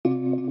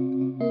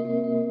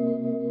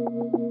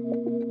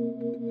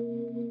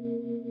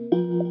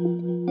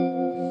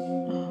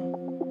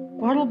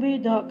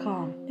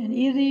studyhardy.com, an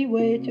easy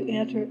way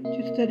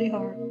to study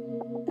hard.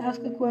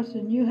 Ask a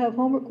question. You have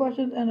homework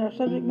questions and our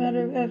subject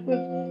matter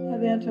experts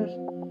have answers.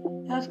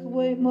 Ask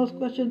away. Most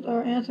questions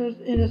are answered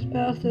in as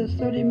fast as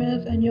 30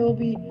 minutes and you'll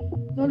be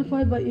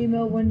notified by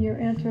email when your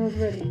answer is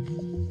ready.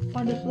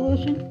 Find a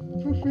solution.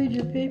 Proofread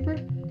your paper.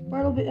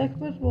 Bartleby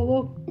experts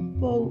will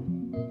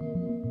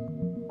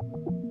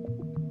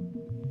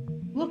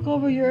look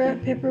over your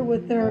paper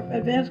with their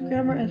advanced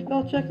grammar and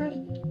spell checkers.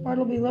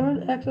 Bartleby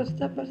Learn access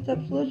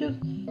step-by-step solutions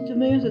to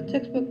millions of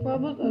textbook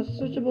problems, a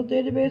searchable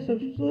database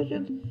of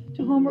solutions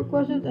to homework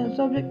questions, and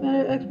subject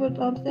matter experts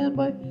on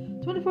standby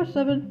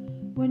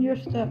 24/7 when you're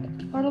stuck.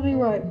 Bartleby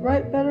Write.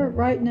 Write better,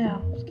 write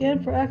now.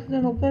 Scan for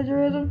accidental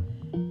plagiarism.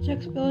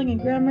 Check spelling and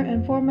grammar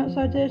and format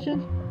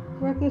citations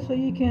correctly so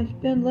you can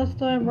spend less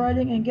time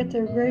writing and get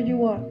the grade you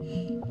want.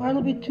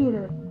 Bartleby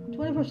Tutor.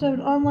 24/7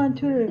 online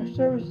tutoring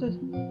services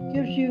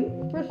gives you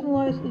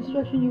personalized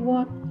instruction you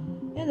want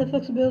and the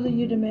flexibility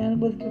you demand.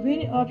 With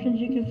convenient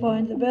options, you can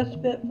find the best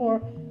fit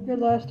for your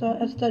lifestyle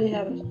and study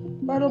habits.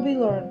 Bartleby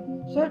Learn.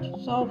 Search,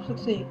 solve,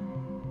 succeed.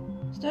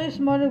 Study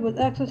smarter with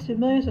access to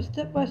millions of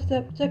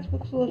step-by-step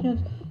textbook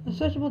solutions, a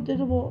searchable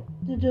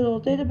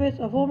digital database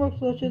of homework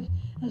solutions,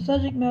 and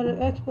subject matter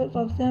experts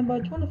on standby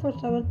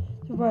 24/7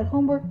 to provide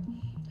homework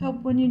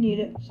help when you need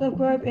it.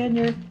 Subscribe and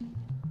your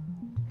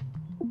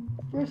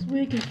first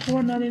week is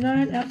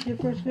 $4.99. After your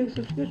first week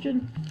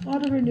subscription,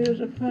 auto renews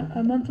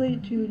a monthly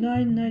to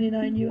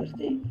 $9.99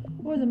 USD,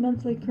 or the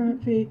monthly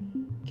current fee.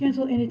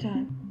 Cancel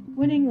anytime.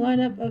 Winning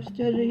lineup of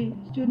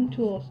student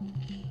tools.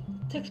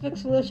 Textbook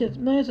solutions.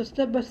 Millions of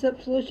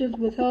step-by-step solutions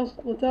with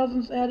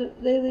thousands added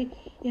daily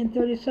in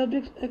 30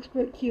 subjects.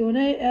 Expert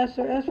Q&A. Ask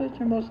or answers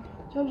your most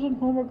troublesome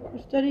homework or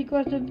study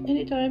questions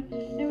anytime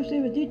and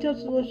receive a detailed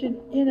solution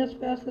in as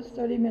fast as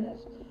 30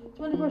 minutes.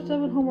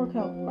 24/7 homework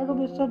help.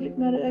 Bartleby subject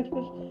matter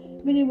experts,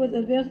 many with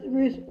advanced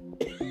degrees,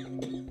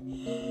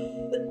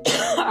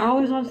 are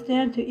always on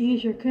stand to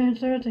ease your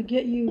concerns and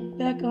get you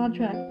back on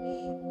track.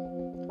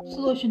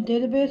 Solution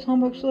database.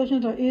 Homework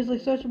solutions are easily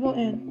searchable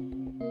and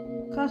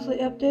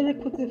constantly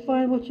updated. Quickly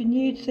find what you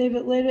need, save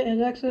it later,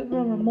 and access it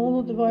from a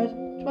mobile device.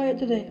 Try it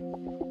today.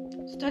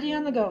 Study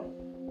on the go.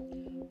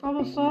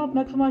 Problem solve.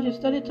 Maximize your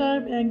study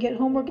time and get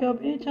homework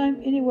help anytime,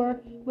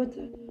 anywhere with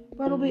the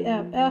Bartleby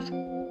app. Ask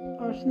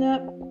or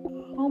snap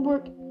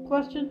homework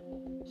question.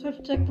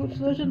 Search textbook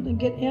solutions and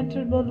get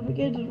answer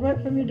notifications right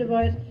from your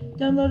device.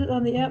 Download it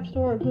on the App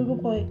Store or Google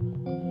Play.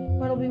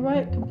 Bartleby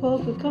Write.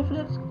 Compose with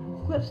confidence.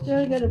 Quit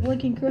staring at a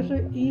blinking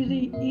cursor.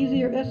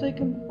 Easier essay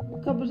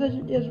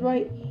composition is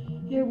right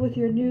here with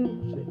your new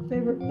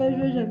favorite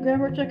plagiarism and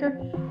grammar checker.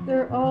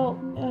 They're all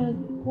in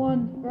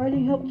one.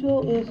 Writing help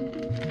tool is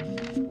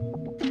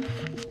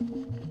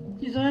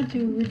designed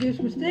to reduce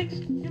mistakes,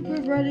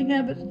 improve writing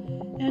habits,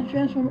 and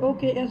transform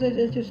okay essays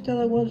into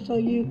stellar ones so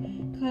you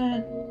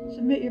can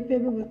submit your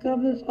paper with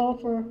confidence, all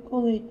for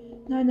only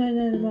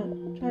 $9.99 a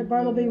month. Try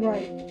Bartleby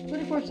Write.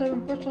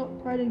 24/7 personal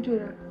writing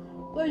tutor.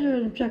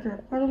 Plagiarism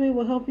checker. Bartleby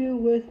will help you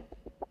with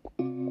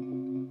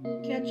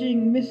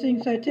catching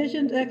missing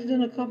citations,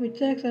 accidental copied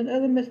text, and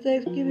other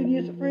mistakes, giving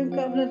you supreme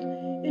confidence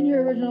in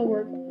your original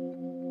work.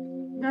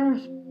 Grammar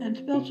and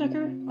spell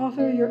checker.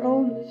 Author your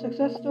own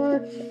success story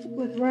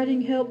with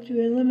writing help to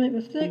eliminate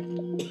mistakes.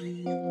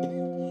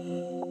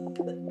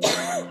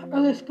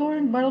 Early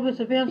scoring. Bartleby's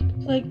advanced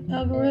Planck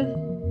algorithm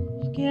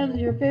scans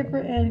your paper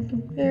and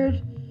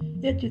compares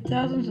it to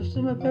thousands of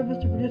similar papers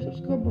to produce a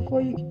score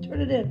before you can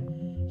turn it in.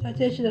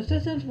 Citation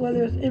assistance,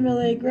 whether it's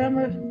MLA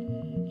grammar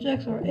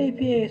checks or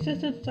APA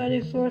assistance,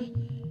 citing source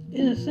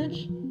in a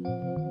cinch.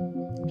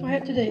 Try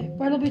it today.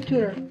 Bartleby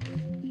Tutor.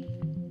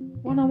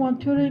 One-on-one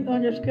tutoring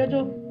on your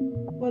schedule,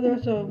 whether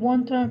it's a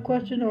one-time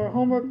question or a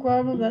homework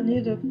problem that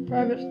needs a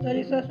private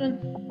study session.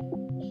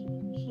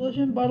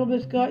 Solution.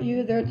 Bartleby's got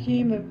you. Their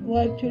team of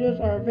live tutors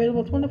are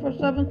available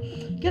 24/7.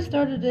 Get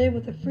started today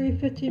with a free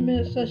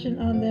 15-minute session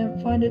on them.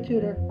 Find a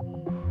tutor.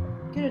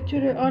 Get a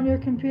tutor on your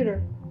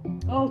computer.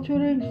 All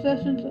tutoring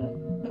sessions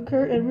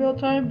occur in real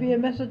time via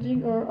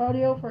messaging or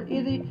audio for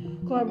easy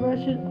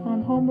collaboration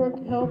on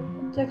homework, help,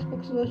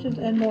 textbook solutions,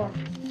 and more.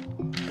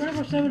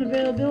 24/7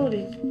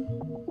 availability.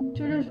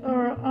 Tutors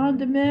are on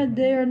demand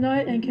day or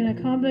night and can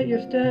accommodate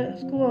your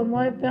school and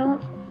life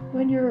balance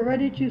when you're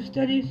ready to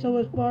study. So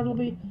is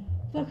Bartleby.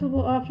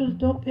 Flexible options.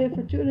 Don't pay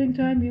for tutoring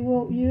time you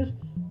won't use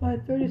by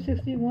 30,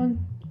 60,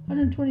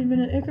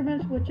 120-minute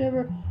increments.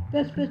 Whichever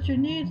best fits your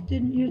needs.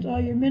 Didn't use all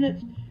your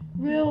minutes.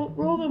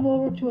 Roll them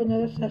over to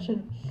another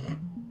session.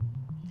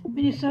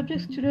 Many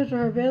subjects. Tutors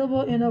are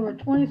available in over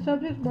 20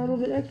 subjects.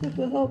 Bartleby experts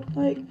will help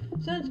make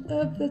sense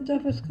of the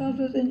toughest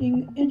concepts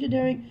in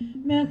engineering,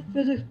 math,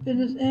 physics,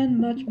 business, and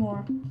much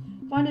more.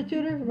 Find a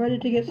tutor ready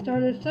to get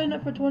started. Sign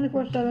up for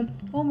 24/7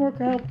 homework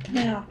help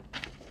now.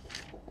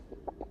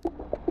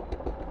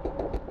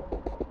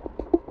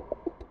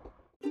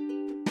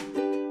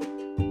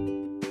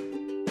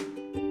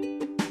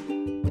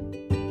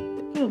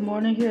 Good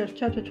morning. Here is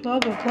chapter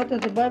 12 of What Does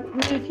the Bible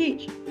Really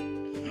Teach?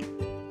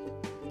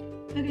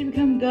 How can you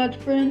become God's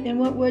friend? In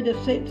what way does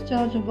Satan's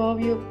challenge involve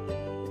you?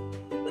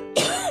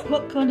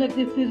 What conduct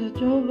displeases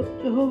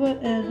Jehovah,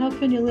 and how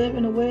can you live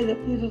in a way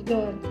that pleases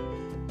God?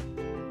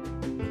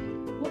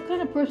 What kind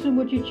of person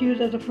would you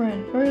choose as a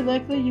friend? Very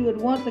likely you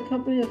would want the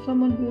company of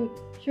someone who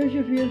shares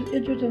your views,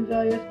 interests, and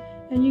values,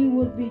 and you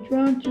would be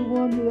drawn to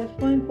one who has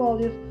fine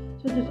qualities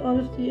such as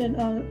honesty and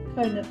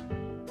kindness.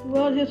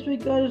 Throughout history,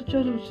 God has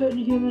chosen certain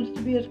humans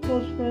to be his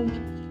close friends.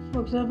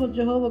 For example,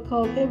 Jehovah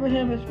called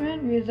Abraham his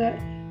friend.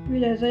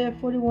 Read Isaiah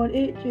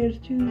 41:8, James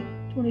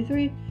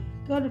 2:23.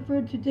 God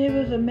referred to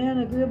David as a man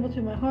agreeable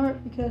to my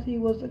heart because he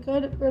was the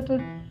kind of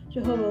person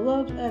Jehovah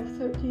loves, Acts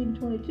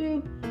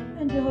 13:22.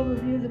 And Jehovah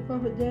viewed the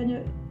prophet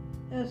Daniel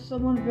as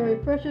someone very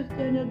precious,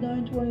 Daniel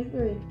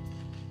 9:23.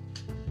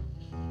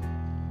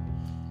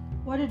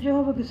 Why did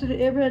Jehovah consider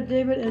Abraham,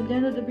 David, and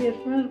Daniel to be his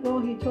friends? Well,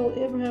 he told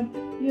Abraham,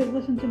 "You have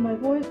listened to my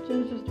voice,"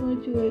 Genesis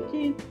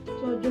 22:18.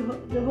 So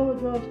Jehovah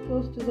draws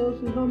close to those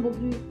who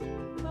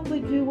humbly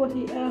do what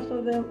he asks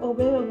of them.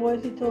 Obey my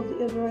voice, he told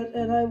the Israelites,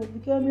 and I will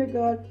become your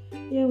God,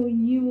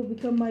 and you will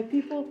become my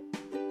people.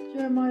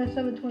 Jeremiah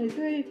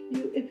 7:23.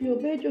 If you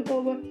obey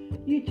Jehovah,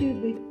 you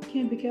too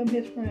can become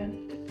his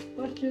friend.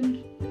 Questions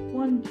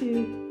 1,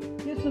 2.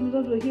 Give some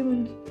examples of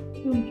humans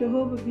whom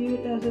Jehovah viewed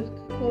as his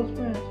close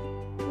friends.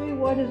 3.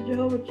 Why does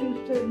Jehovah choose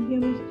certain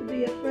humans to be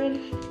his friends?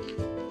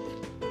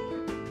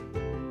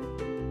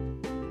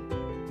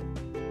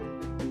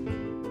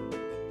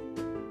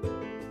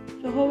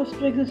 Jehovah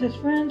strengthens his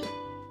friends.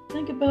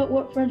 Think about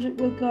what friendship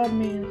with God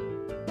means.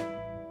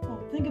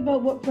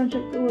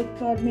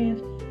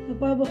 The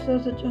Bible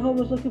says that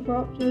Jehovah is looking for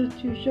opportunities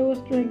to show his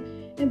strength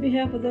in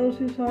behalf of those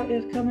whose heart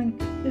is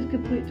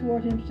complete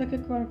toward him.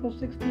 2 Chronicles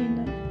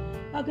 16:9.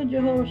 How can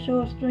Jehovah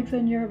show his strength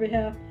in your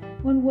behalf?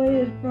 One way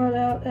is brought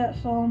out at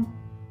Psalm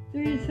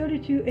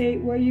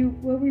 32:8,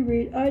 where we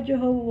read, "I,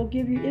 Jehovah, will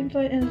give you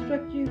insight and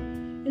instruct you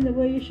in the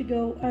way you should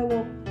go. I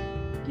will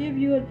give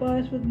you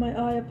advice with my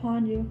eye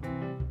upon you."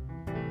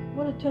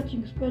 What a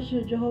touching expression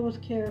of Jehovah's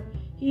care.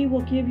 He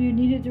will give you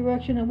needed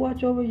direction and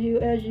watch over you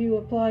as you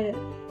apply it.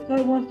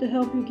 God wants to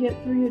help you get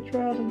through your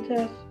trials and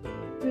tests.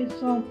 Read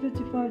Psalm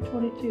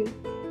 55:22.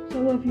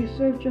 So if you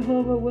serve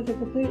Jehovah with a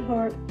complete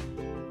heart,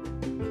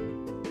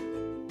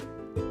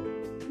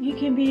 you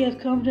can be as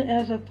confident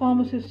as the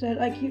psalmist who said,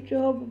 "I keep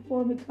Jehovah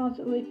before me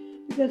constantly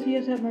because he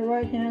is at my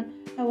right hand.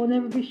 I will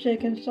never be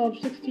shaken." Psalm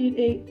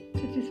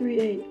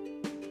 63:8.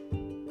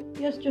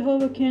 Yes,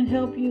 Jehovah can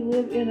help you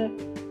live in a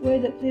way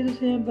that pleases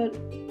him, but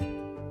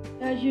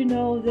as you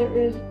know, there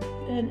is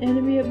an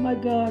enemy of my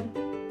God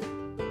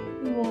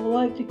who will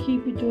like to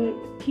keep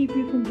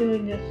you from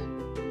doing this.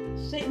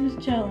 Satan's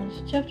challenge.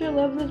 Chapter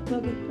 11 of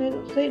this book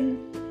is Satan.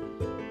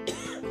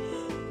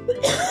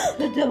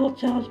 The devil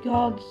challenged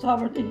God's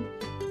sovereignty.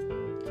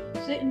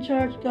 Satan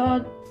charged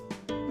God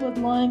with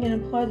lying and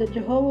implied that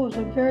Jehovah was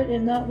unfair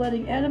in not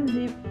letting Adam and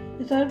Eve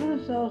decide for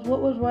themselves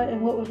what was right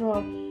and what was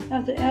wrong.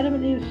 After Adam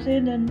and Eve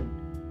sinned and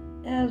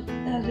as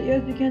the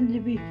earth began to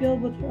be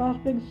filled with their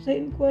offspring,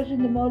 Satan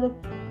questioned the motive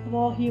of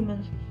all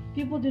humans.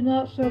 People do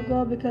not serve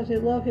God because they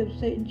love him,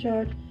 Satan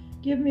charged.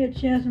 Give me a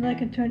chance and I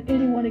can turn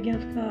anyone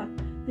against God.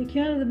 The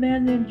account of the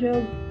man named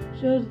Job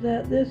shows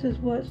that this is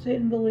what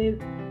Satan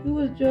believed. Who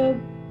was Job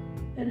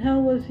and how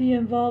was he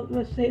involved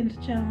with Satan's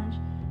challenge?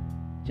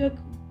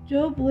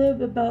 Job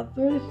lived about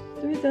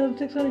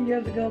 3,600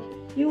 years ago.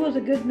 He was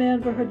a good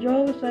man, for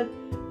Jehovah said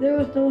there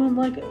was no one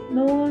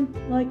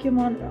like him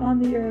on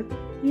the earth.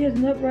 He is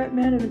an upright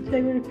man of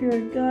integrity,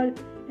 fearing God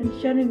and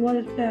shunning what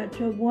is bad.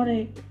 Job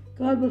 1:8.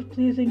 Job was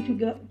pleasing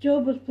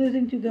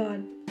to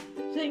God.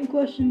 Satan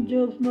questioned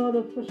Job's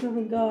motive for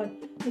serving God.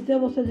 The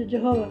devil said to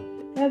Jehovah,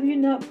 "Have you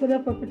not put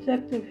up a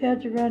protective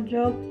hedge around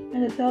Job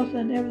and his house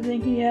and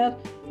everything he has?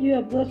 You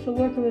have blessed the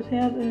work of his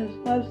hands, and his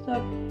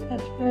livestock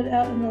has spread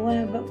out in the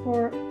land. But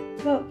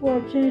for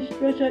a change,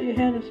 stretch out your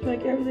hand and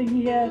strike everything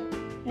he has,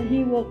 and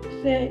he will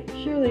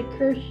surely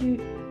curse you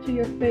to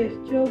your face."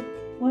 Job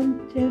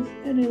 1:10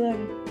 and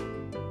 11.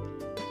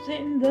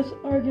 Satan thus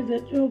argued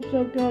that Job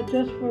served God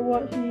just for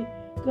what he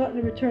got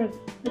in return.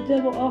 The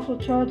devil also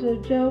charged that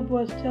if Job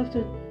was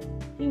tested,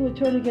 he would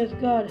turn against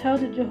God. How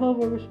did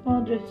Jehovah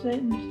respond to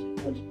Satan's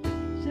challenge?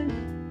 Since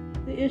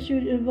the issue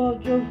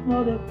involved Job's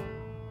motive,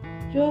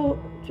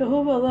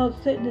 Jehovah allowed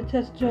Satan to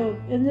test Job.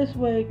 In this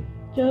way,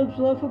 Job's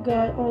love for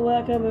God, or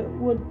lack of it,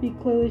 would be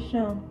clearly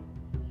shown.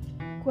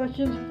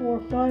 Questions 4,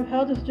 5.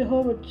 How does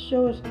Jehovah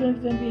show his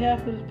strength in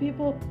behalf of his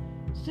people?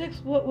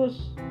 6. What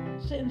was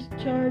Satan's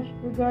charge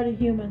regarding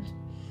humans?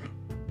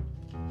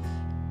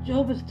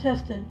 Job is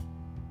tested.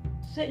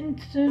 Satan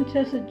soon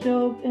tested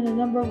Job in a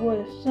number of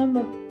ways. Some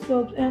of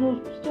Job's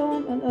animals were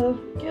stolen and others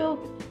were killed.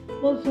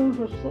 Most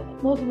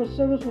of his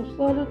servants were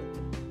slaughtered.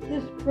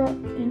 This brought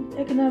in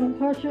economic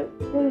hardship.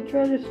 Further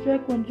tragedy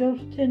struck when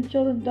Job's 10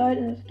 children died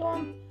in a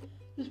storm.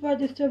 Despite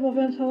these terrible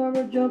events,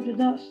 however, Job did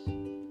not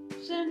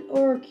sin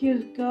or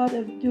accuse God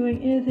of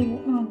doing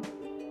anything wrong.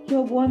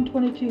 Job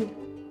 1:22.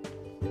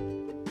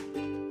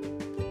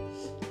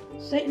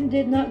 Satan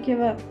did not give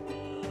up.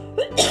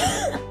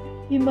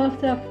 He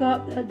must have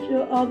thought that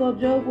although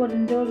Job would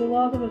endure the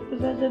loss of his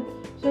possessions,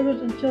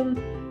 servants, and children,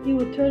 he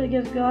would turn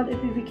against God if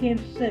he became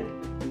sick.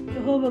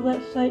 Jehovah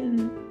let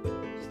Satan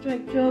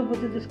strike Job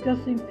with a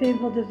disgusting,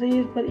 painful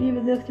disease, but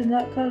even this did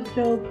not cause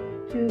Job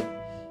to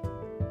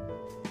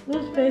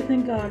lose faith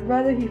in God.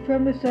 Rather, he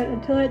firmly said,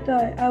 "Until I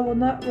die, I will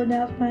not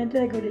renounce my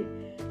integrity."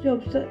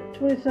 Job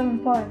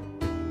 27:5.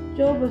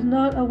 Job was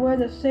not aware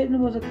that Satan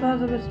was the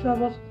cause of his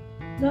troubles.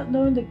 Not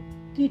knowing the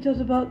details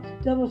about the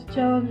devil's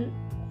challenge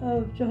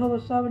of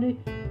Jehovah's sovereignty,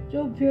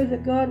 Job feared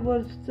that God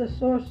was the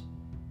source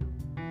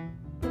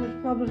of his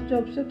problems.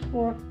 Job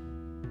 6:4,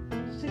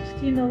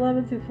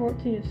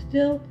 16:11-14.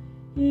 Still,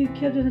 he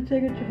kept his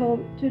integrity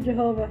to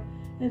Jehovah,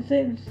 and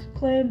Satan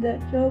claimed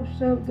that Job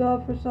served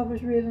God for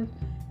selfish reasons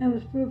and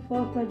was proved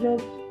false by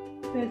Job's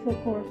faithful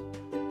course.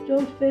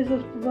 Job's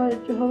faithfulness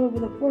provided Jehovah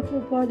with a forceful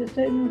reply to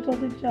Satan's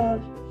insulting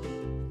challenge.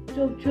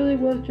 Job truly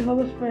was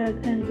Jehovah's friend,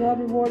 and God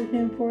rewarded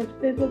him for his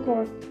faithful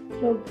course.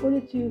 Job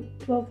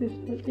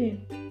 42:12-17.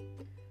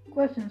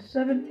 Question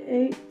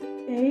 7a.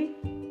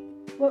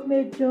 What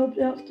made Job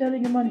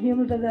outstanding among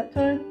humans of that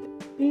time?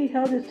 B.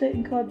 How did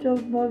Satan call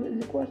Job's motive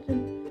into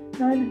question?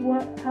 9.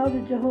 How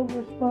did Jehovah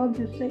respond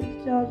to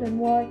Satan's challenge and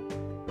why?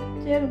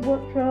 10. What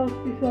trials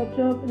befell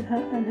Job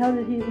and how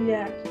did he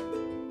react?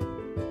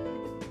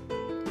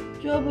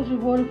 Job was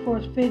rewarded for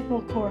his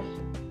faithful course.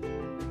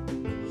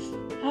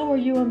 How were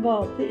you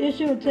involved? The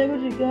issue of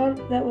integrity to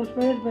God that was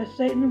raised by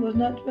Satan was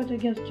not directed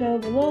against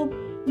Job alone.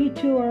 You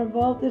too are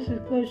involved. This is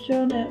clearly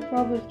shown at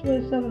Proverbs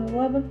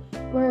 27:11,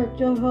 where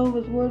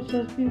Jehovah's word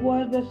says, "Be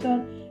wise, my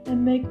son,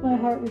 and make my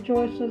heart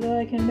rejoice, so that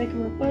I can make a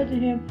reply to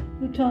him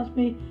who taunts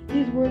me."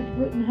 These words,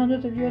 written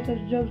hundreds of years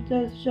after Job's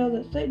death, show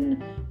that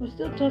Satan was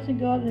still taunting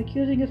God and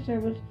accusing his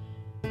servants.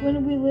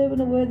 When we live in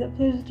a way that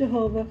pleases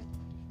Jehovah,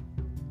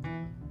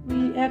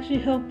 we actually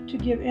help to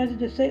give answer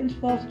to Satan's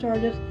false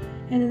charges,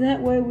 and in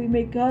that way we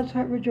make God's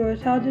heart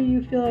rejoice. How do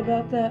you feel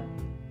about that?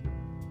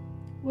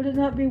 Would it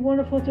not be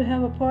wonderful to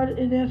have a part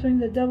in answering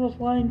the devil's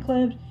lying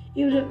claims,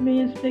 even if it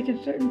means making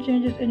certain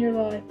changes in your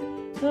life?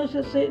 Notice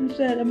that Satan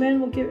said, "A man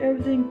will give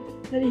everything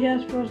that he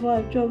has for his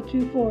life," Job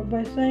 2:4.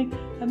 By saying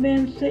 "a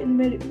man," Satan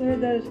made it clear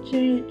that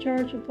his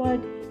charge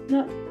applied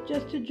not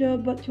just to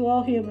Job, but to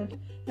all humans.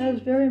 That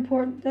is very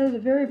important. That is a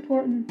very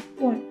important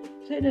point.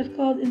 Satan has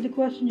called into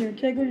question your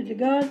integrity to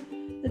God.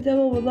 The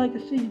devil would like to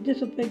see you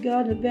disobey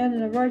God and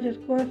abandon a righteous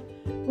course.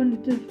 When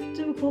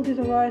difficulties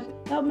arise,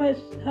 how might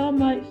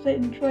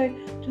Satan try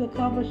to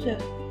accomplish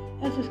this?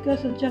 As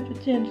discussed in chapter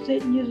 10,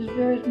 Satan uses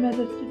various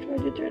methods to try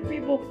to turn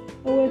people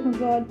away from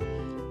God.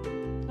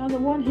 On the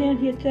one hand,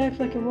 he attacks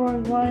like a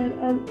roaring lion,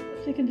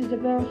 seeking to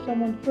devour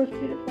someone. 1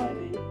 Peter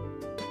 5:8.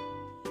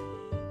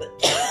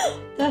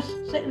 Thus,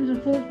 Satan's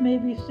influence may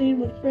be seen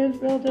with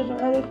friends, relatives,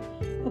 or others.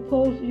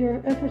 Oppose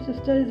your efforts to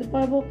study the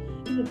Bible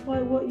and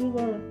apply what you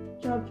learn.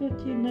 John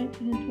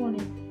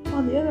 15:19-20.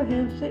 On the other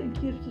hand, Satan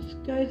keeps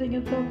disguising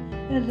himself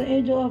as the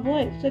angel of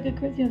light. 2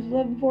 Corinthians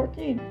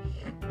 11:14.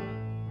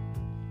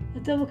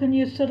 The devil can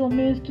use subtle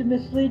means to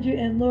mislead you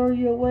and lure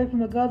you away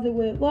from a godly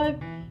way of life.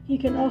 He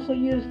can also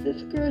use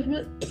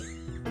discouragement,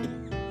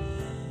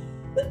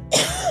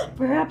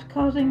 perhaps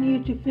causing you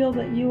to feel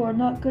that you are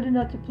not good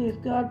enough to please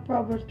God.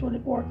 Proverbs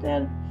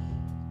 24:10.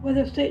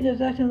 Whether Satan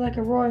is acting like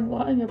a roaring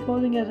lion or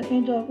posing as an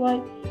angel of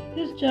light,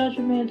 his challenge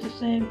remains the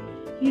same.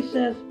 He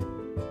says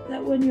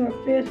that when you are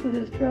faced with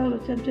his trials or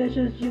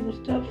temptations, you will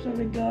stop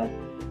serving God.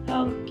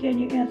 How can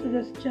you answer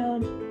this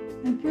challenge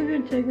and prove your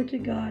integrity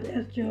to God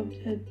as Job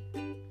did?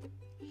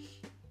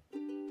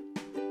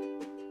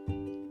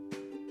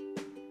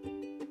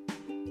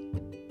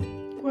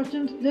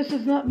 Questions. This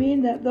does not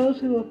mean that those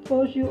who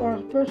oppose you are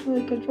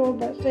personally controlled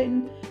by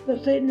Satan,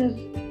 but Satan is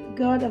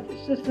God of the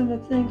system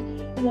of things,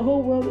 and the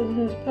whole world is in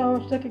his power.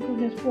 2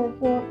 Corinthians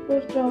 4:4,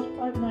 1 John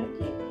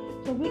 5:19.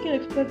 So we can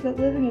expect that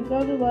living a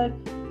godly life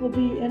will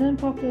be an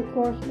unpopular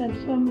course, and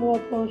some will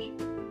oppose you.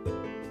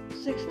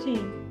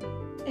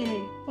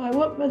 16a. By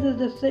what methods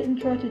does Satan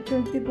try to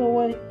turn people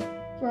away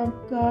from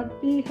God?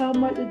 B. How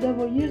might the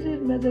devil use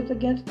these methods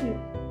against you?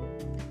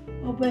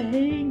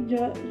 Obeying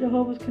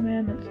Jehovah's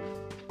commandments.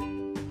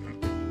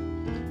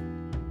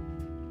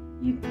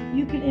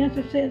 You can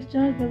answer Satan's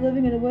challenge by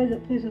living in a way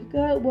that pleases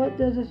God. What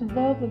does this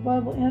involve? The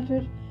Bible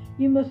answers,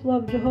 you must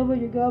love Jehovah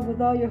your God with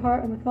all your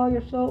heart and with all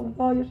your soul and with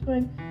all your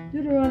strength.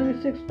 Deuteronomy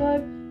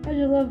 6:5. As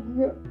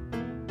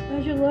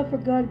your love for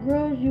God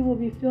grows, you will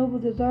be filled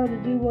with desire to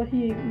do what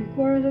he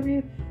requires of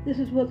you. This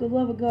is what the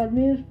love of God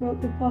means, wrote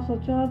the Apostle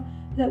John,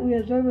 that we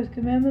observe his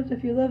commandments.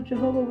 If you love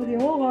Jehovah with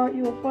your whole heart,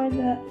 you will find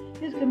that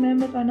his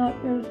commandments are not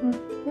burdensome.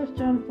 1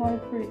 John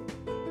 5:3.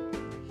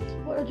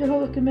 What are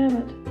Jehovah's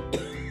commandments?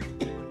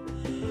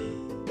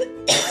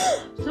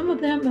 Some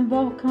of them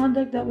involve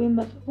conduct that we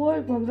must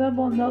avoid. For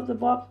example, note the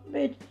box on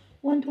page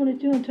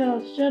 122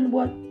 entitled "Shun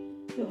What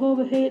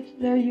Jehovah Hates."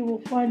 There you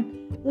will find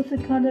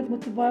listed conduct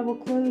which the Bible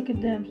clearly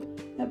condemns.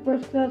 At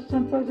first glance,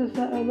 some practices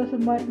that are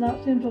listed might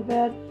not seem so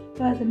bad,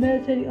 but after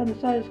meditating on the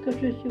side of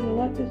scriptures, you will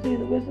like to see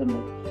the wisdom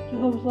of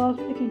Jehovah's laws.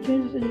 Making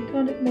changes in your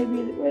conduct may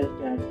be the greatest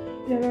challenge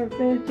you have ever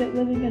faced, yet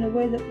living in a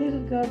way that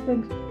pleases God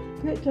brings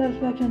great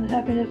satisfaction and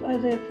happiness.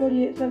 Isaiah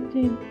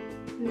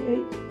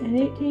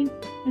 48:17-18,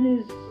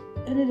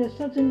 and it is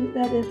something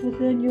that is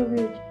within your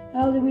reach.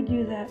 How do we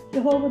do that?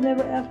 Jehovah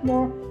never asks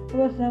more of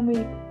us than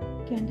we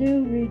can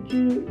do. Read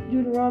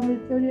Deuteronomy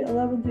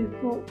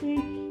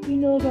 30:11-14. He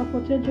knows our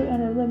potential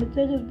and our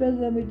limitations better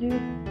than we do.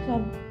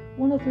 Psalm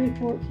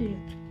 103:14.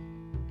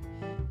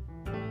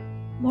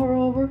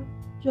 Moreover,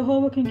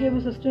 Jehovah can give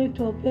us the strength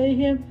to obey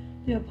him.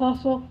 The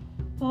Apostle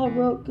Paul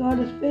wrote, God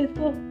is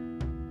faithful,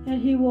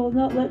 and he will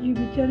not let you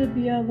be tempted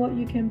beyond what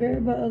you can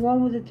bear, but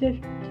along with the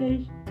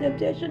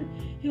temptation,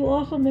 he will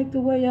also make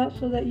the way out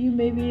so that you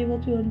may be able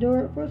to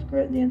endure it. 1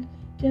 Corinthians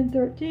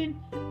 10:13.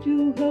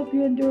 To help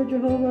you endure,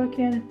 Jehovah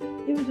can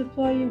even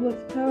supply you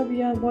with power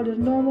beyond what is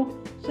normal.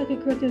 2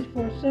 Corinthians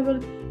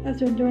 4:7.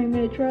 After enduring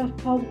many trials,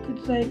 Paul could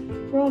say,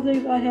 for all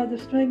things I have the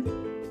strength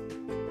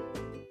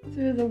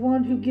through the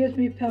one who gives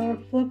me power.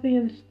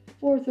 Philippians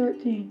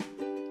 4:13.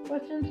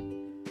 Questions?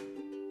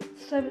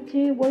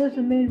 17. What is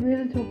the main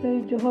reason to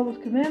obey Jehovah's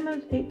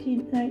commandments?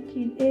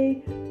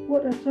 18:19a.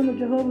 What are some of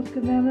Jehovah's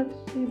commandments?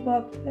 See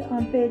box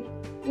on page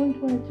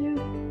 122.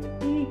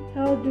 E.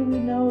 How do we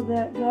know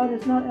that God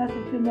is not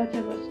asking too much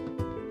of us?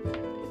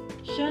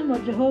 Shun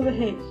what Jehovah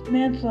hates.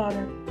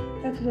 Manslaughter.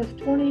 Exodus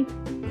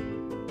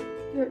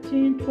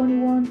 20:13,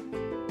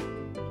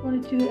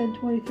 22, and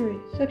 23.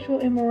 Sexual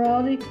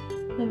immorality.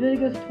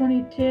 Leviticus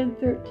 20:10,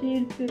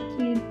 13,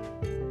 15,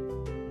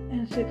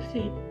 and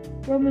 16.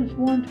 Romans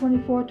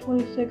 1:24,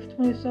 26,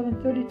 27,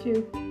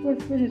 32. 1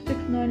 Corinthians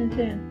 6:9 and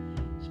 10.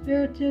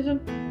 Spiritism.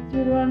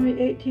 Deuteronomy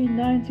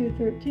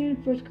 18:9-13.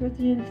 1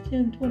 Corinthians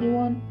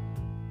 10:21,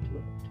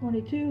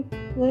 22.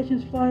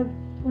 Galatians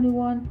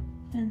 5:21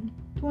 and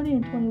 20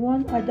 and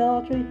 21.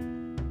 Idolatry.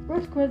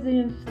 1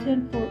 Corinthians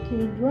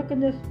 10:14.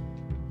 Drunkenness.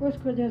 1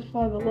 Corinthians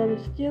 5:11.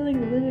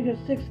 Stealing. Leviticus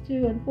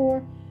 6:2 and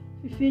 4.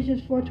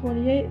 Ephesians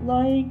 4:28.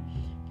 Lying.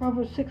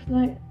 Proverbs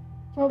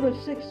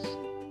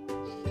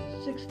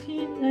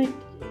 6:16,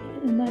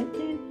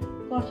 19.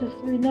 Colossians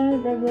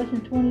 3:9.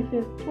 Revelation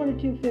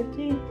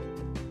 22:15.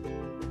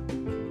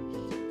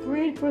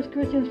 Greed. 1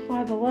 Corinthians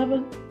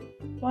 5:11.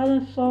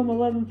 Violence. Psalm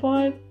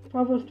 11:5.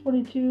 Proverbs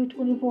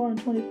 22:24 and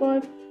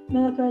 25.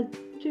 Malachi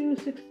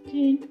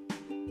 2:16.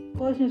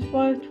 Colossians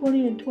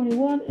 5:20 and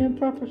 21.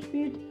 Improper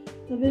speech.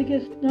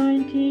 Leviticus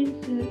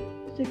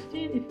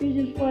 19:16.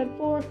 Ephesians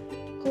 5:4.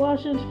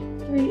 Colossians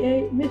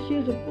 3:8.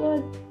 Misuse of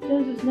blood.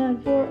 Genesis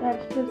 9:4.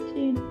 Acts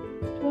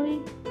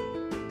 15:20.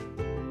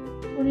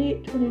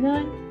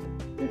 28-29.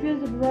 Refuse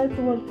to provide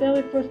for one's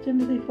family. 1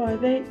 Timothy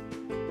 5:8.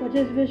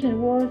 Participation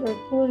in wars or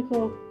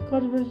political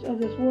controversies of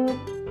this world.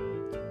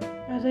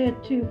 Isaiah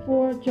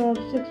 2:4. John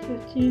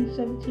 6:15,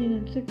 17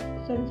 and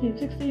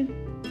 16.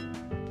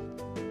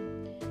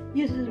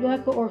 Use of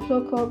tobacco or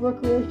so-called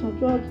recreational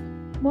drugs.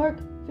 Mark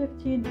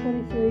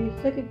 15:23.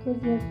 2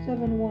 Corinthians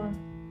 7:1.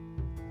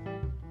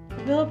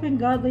 Developing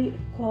godly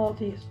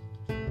qualities.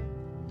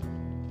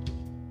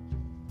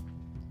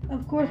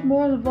 Of course,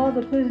 more is involved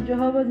in pleasing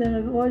Jehovah than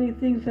avoiding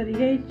things that he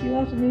hates. You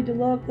also need to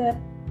love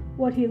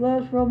what he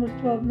loves. Romans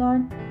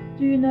 12:9.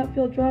 Do you not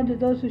feel drawn to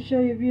those who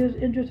share your views,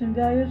 interests, and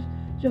values?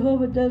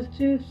 Jehovah does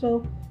too,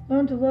 so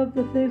learn to love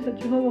the things that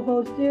Jehovah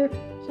holds dear.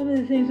 Some of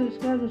these things are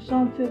described in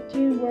Psalm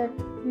 15, where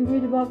we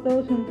read about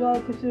those whom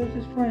God considers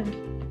his friends.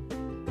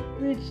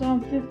 Read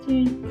Psalm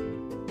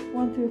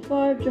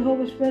 15:1-5.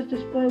 Jehovah's friends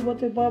display what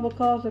the Bible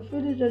calls the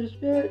fruit of the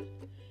Spirit.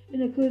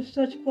 It includes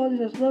such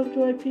qualities as love,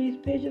 joy, peace,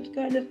 patience,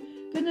 kindness,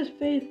 goodness,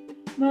 faith,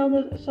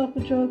 mildness,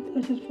 self-control.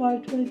 Galatians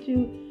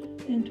 5:22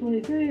 and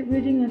 23.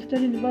 Reading and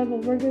studying the Bible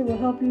regularly will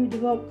help you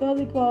develop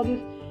godly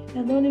qualities,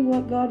 and learning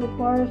what God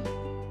requires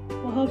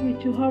will help you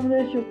to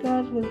harmonize your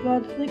thoughts with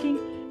God's thinking.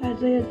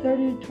 Isaiah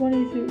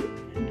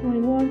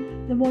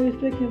 30:20-21. The more you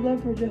speak your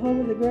love for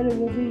Jehovah, the greater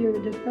will be your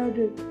desire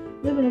to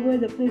live in a way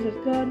that pleases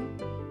God.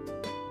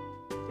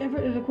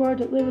 Effort is required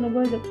to live in a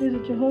way that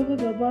pleases Jehovah.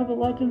 The Bible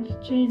likens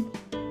change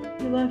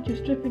your life to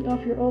stripping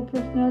off your old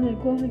personality and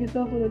clothing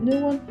yourself with a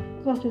new one.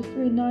 Colossians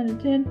 3:9 and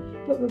 10.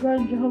 But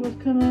regarding Jehovah's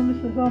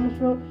commandments, the psalmist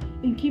wrote,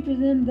 in keeping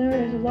them there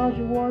is a large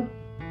reward.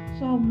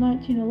 Psalm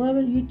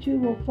 19:11. You too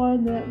will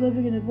find that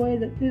living in a way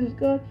that pleases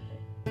God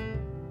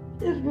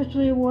is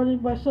richly rewarding.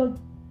 By so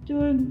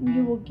doing,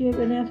 you will give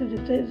an answer to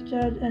Satan's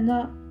charge and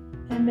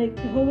make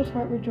Jehovah's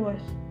heart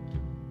rejoice.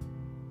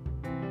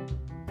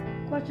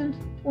 Questions.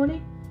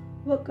 20.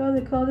 What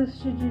godly qualities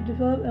should you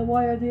develop, and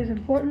why are these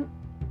important?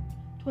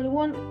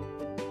 21.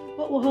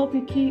 What will help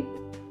you to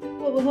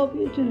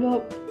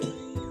develop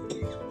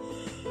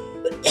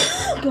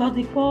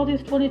godly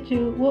qualities?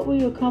 22. What will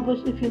you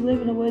accomplish if you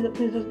live in a way that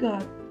pleases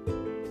God?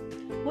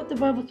 What the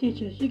Bible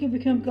teaches. You can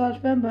become God's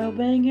friend by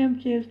obeying him.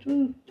 James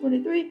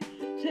 2:23.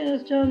 Satan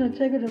is jealous and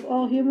integrity of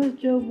all humans.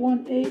 Job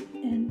 1:8,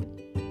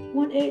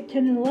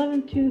 10 and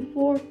 11.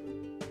 2:4.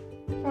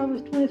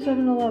 Proverbs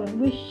 27:11.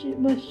 We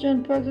must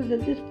shun practices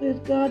that displease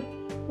God.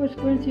 1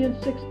 Corinthians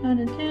 6:9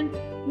 and 10.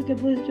 We can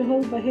please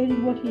Jehovah by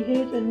hating what he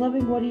hates and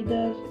loving what he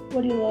loves.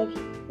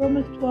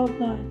 Romans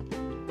 12:9.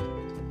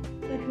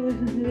 Thanks for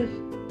listening to this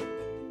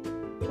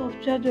 12th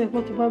chapter of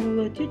what the Bible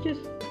really teaches.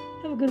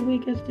 Have a good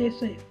week and stay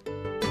safe.